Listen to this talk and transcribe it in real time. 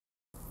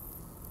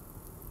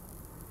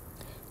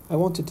I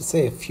wanted to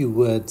say a few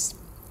words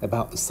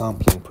about the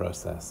sampling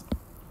process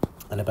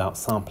and about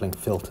sampling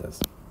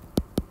filters.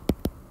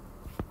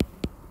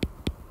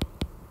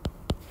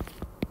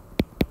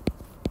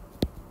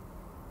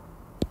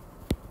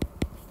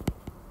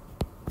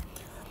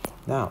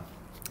 Now,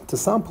 to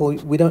sample,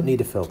 we don't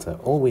need a filter.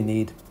 All we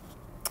need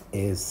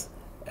is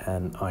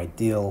an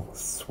ideal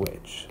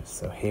switch.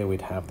 So here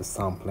we'd have the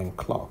sampling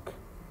clock.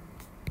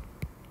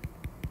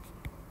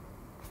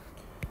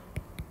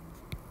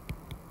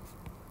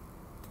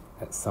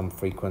 At some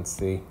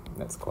frequency,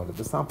 let's call it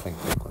the sampling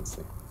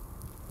frequency.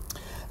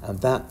 And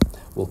that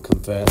will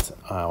convert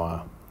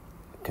our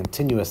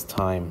continuous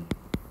time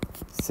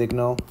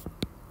signal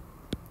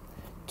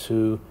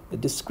to a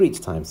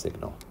discrete time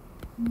signal.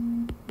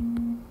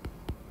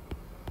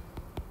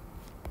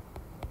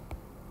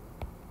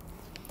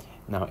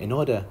 Now, in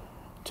order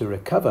to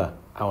recover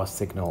our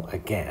signal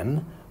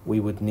again, we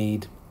would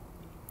need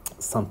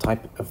some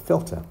type of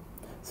filter.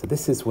 So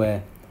this is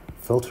where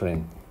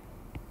filtering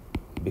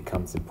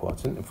becomes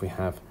important. If we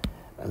have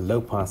a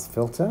low-pass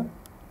filter,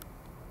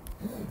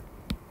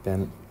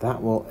 then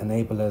that will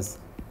enable us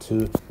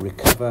to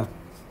recover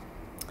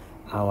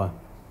our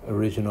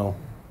original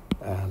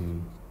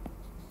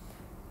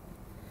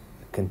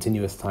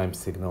continuous time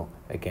signal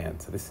again.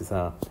 So this is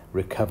our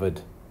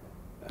recovered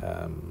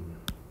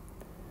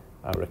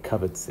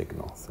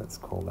signal. So let's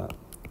call that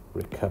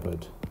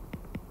recovered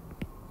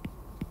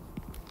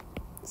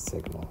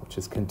signal, which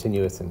is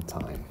continuous in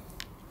time.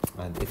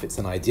 And if it's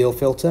an ideal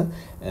filter,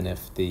 and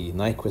if the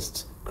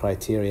Nyquist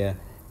criteria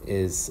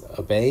is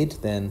obeyed,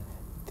 then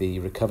the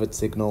recovered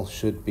signal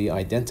should be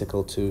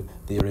identical to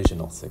the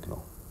original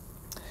signal.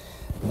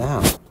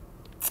 Now,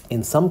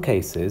 in some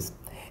cases,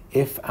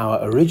 if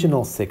our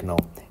original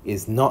signal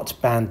is not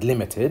band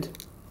limited,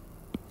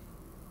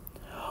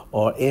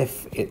 or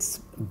if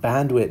its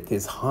bandwidth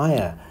is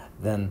higher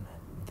than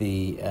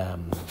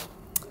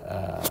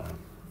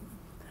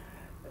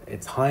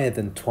it's higher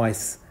than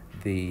twice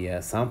the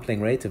sampling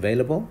rate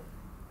available.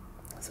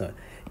 So,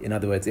 in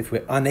other words, if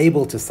we're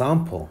unable to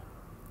sample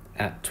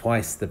at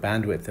twice the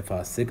bandwidth of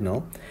our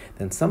signal,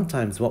 then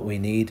sometimes what we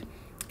need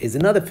is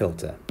another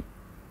filter.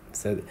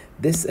 So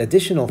this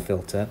additional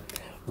filter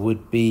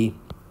would be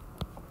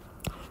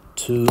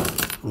to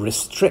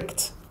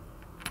restrict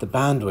the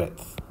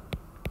bandwidth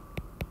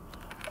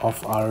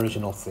of our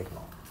original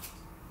signal.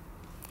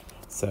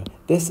 So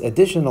this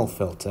additional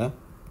filter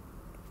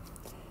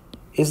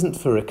isn't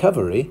for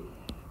recovery,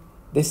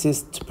 this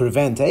is to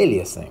prevent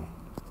aliasing.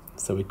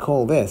 So we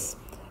call this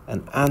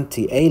an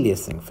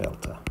anti-aliasing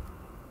filter.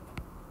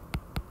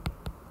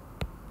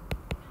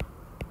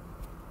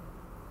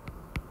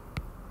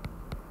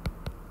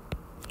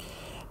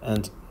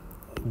 And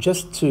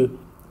just to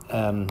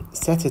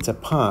set it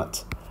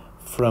apart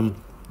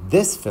from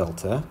this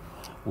filter,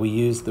 we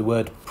use the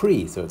word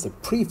pre. So it's a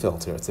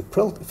pre-filter. It's a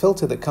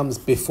filter that comes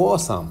before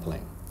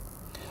sampling,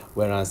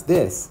 whereas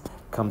this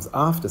comes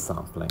after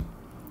sampling.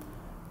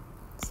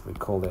 So we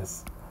call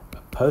this a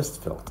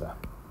post-filter.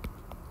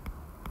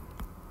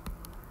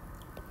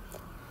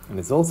 And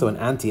it's also an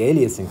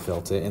anti-aliasing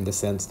filter in the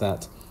sense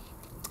that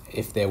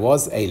if there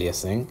was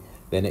aliasing,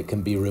 then it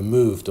can be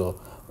removed, or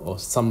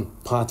some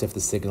part of the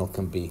signal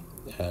can be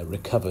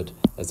recovered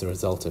as a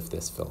result of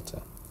this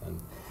filter. And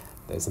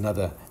there's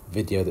another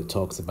video that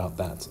talks about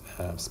that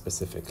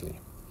specifically.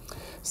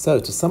 So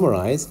to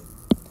summarize,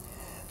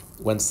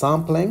 when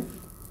sampling,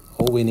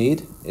 all we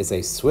need is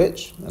a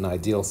switch, an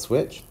ideal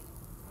switch.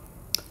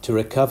 To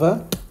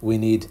recover, we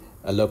need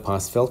a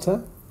low-pass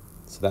filter,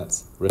 so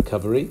that's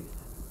recovery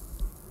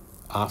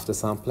after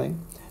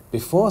sampling.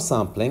 Before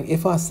sampling,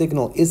 if our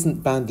signal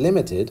isn't band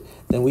limited,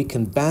 then we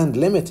can band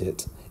limit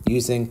it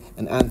using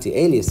an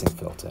anti-aliasing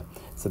filter.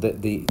 So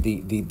that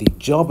the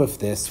job of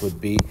this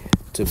would be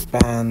to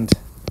band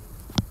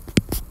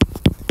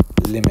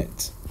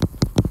limit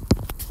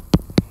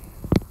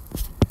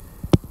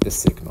the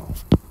signal,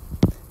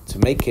 to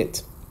make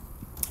it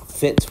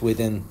fit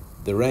within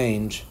the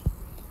range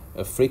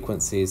of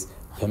frequencies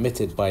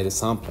permitted by the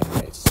sampling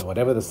rate. So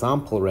whatever the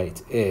sample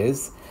rate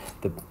is,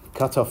 the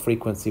cutoff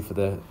frequency for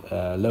the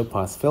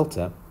low-pass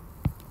filter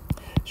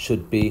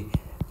should be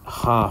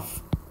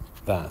half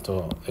that,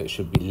 or it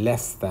should be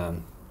less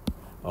than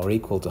or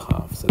equal to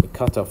half. So the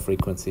cutoff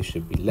frequency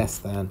should be less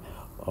than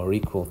or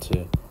equal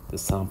to the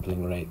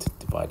sampling rate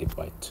divided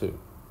by 2.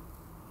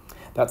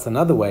 That's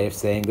another way of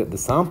saying that the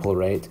sample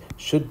rate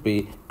should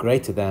be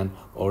greater than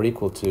or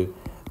equal to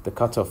the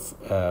cutoff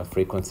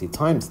frequency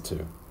times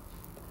 2.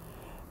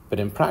 But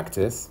in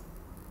practice,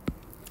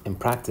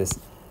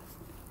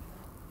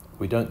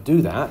 we don't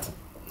do that.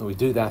 We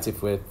do that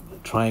if we're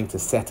trying to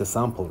set a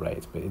sample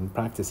rate. But in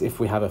practice,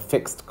 if we have a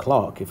fixed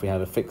clock, if we have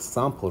a fixed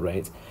sample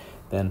rate,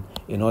 then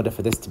in order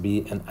for this to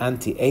be an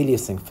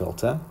anti-aliasing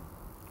filter,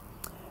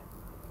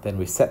 then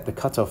we set the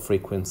cutoff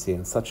frequency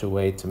in such a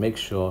way to make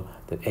sure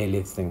that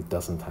aliasing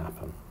doesn't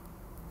happen.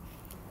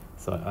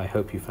 So I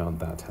hope you found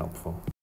that helpful.